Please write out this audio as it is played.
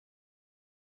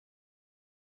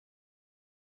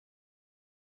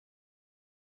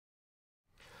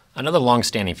Another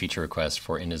long-standing feature request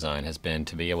for InDesign has been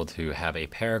to be able to have a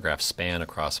paragraph span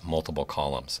across multiple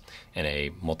columns in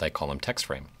a multi-column text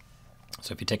frame.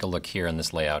 So if you take a look here in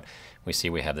this layout, we see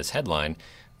we have this headline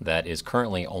that is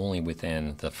currently only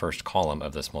within the first column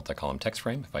of this multi-column text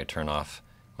frame. If I turn off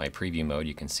my preview mode,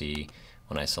 you can see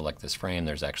when I select this frame,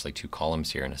 there's actually two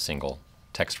columns here in a single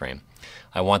text frame.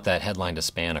 I want that headline to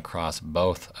span across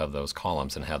both of those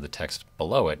columns and have the text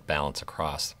below it balance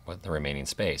across with the remaining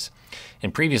space.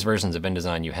 In previous versions of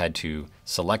InDesign, you had to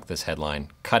select this headline,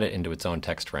 cut it into its own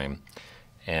text frame,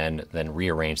 and then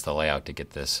rearrange the layout to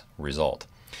get this result.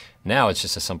 Now it's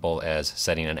just as simple as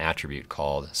setting an attribute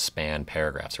called span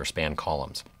paragraphs or span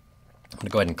columns. I'm going to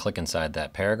go ahead and click inside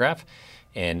that paragraph,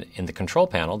 and in the control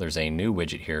panel there's a new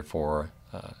widget here for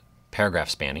paragraph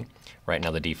spanning. Right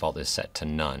now the default is set to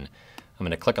none. I'm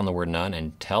going to click on the word none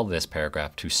and tell this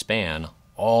paragraph to span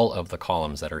all of the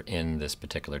columns that are in this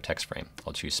particular text frame.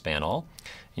 I'll choose span all,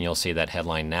 and you'll see that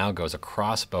headline now goes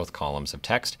across both columns of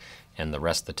text, and the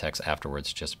rest of the text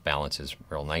afterwards just balances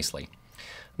real nicely.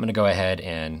 I'm going to go ahead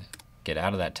and get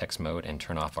out of that text mode and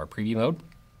turn off our preview mode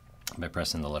by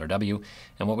pressing the letter W.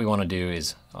 And what we want to do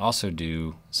is also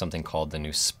do something called the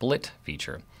new split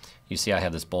feature. You see I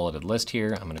have this bulleted list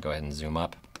here. I'm going to go ahead and zoom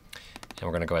up, and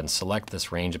we're going to go ahead and select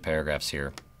this range of paragraphs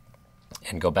here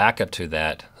and go back up to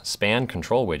that span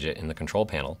control widget in the control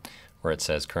panel where it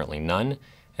says currently none.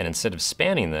 And instead of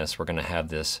spanning this, we're going to have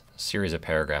this series of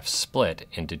paragraphs split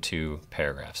into two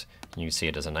paragraphs. And you see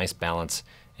it does a nice balance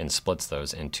and splits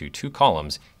those into two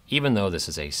columns, even though this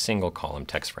is a single column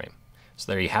text frame. So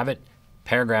there you have it,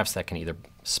 paragraphs that can either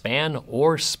span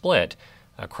or split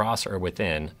across or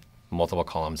within multiple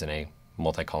columns in a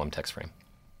multi-column text frame.